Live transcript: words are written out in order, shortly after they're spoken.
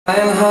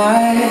I'm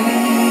high,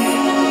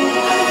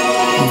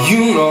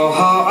 you know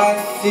how I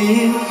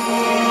feel.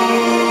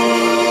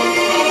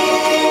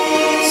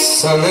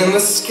 Sun in the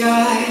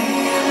sky,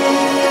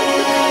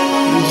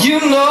 you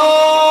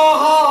know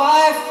how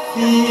I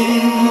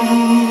feel.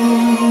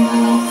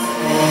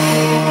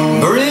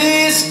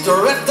 Breeze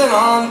drifting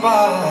on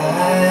by,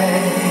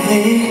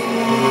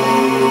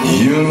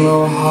 you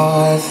know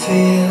how I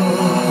feel.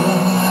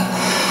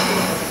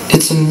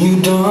 It's a new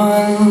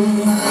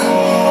dawn,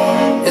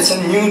 it's a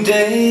new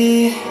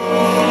day,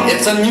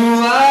 it's a new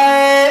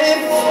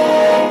life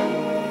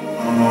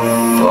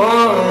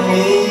for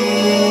me.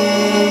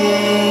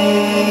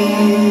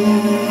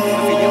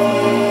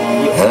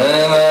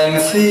 And I'm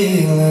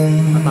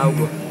feeling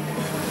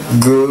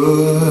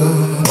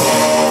good.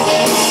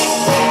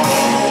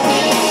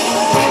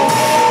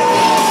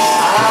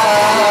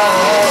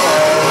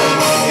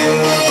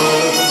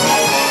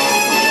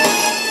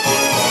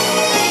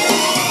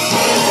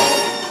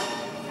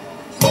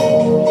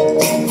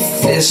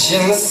 Fish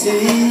in the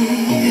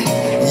sea,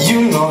 you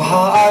know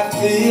how I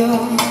feel.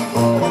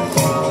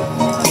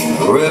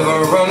 River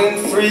running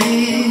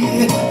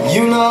free,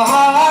 you know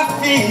how I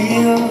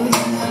feel.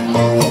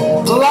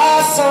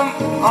 Blossom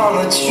on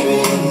a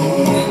tree,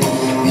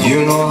 you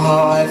know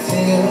how I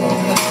feel.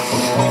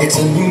 It's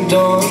a new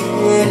dawn,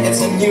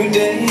 it's a new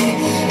day,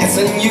 it's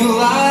a new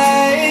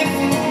life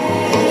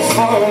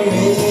for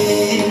me.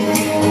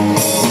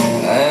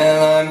 And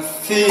I'm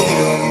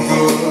feeling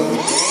good.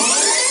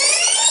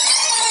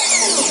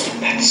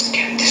 Let's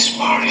get this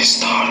party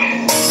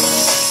started.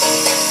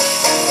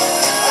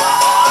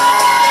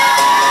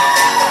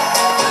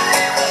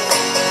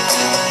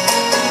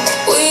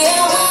 We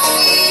are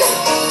one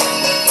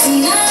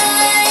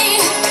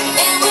tonight,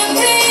 and we're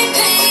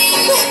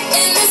breathing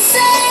in the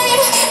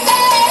same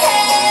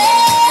air.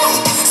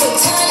 So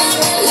turn up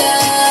the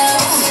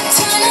love,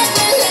 turn up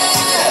the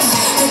love,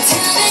 we're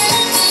turning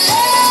up the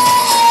love.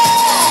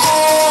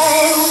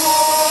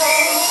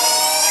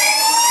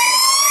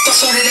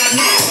 Turn it up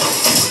now.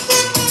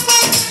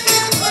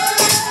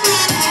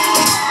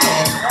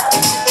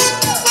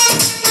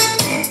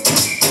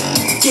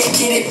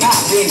 Get it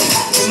poppin',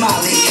 poppin'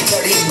 Molly.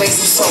 Dirty bass,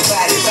 we so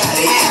body.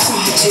 Too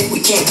legit, we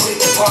can't quit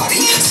the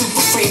party.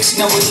 Super freaks,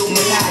 no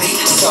Illuminati.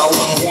 So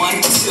 1,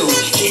 2,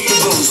 hit the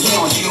rules. We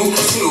on you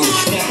too,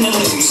 nothing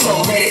to lose. So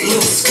let it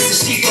loose, cause the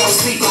sheep don't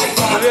sleep like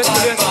bye.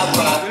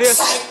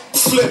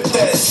 Flip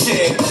that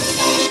shit.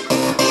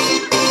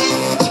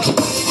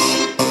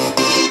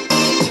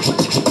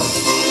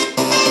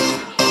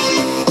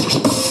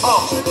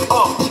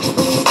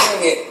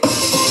 Bring it.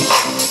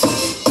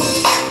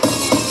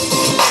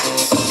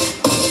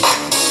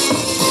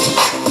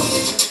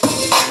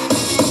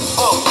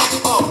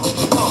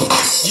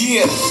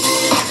 Yeah.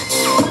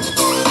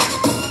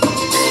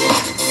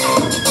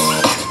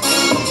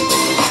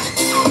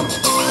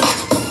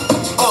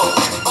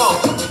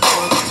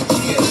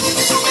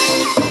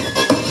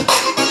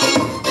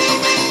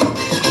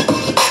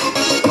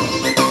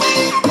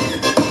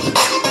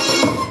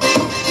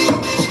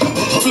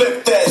 Flip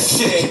that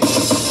shit.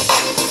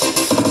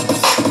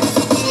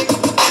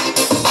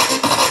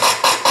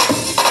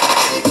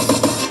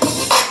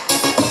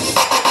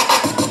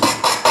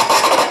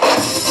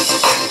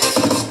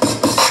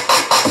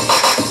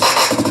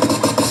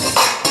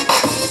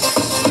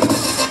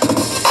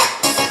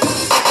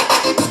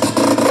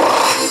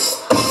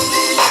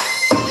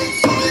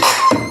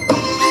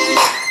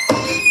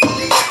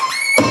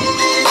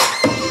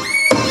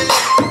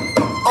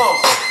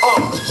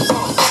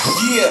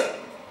 Yeah.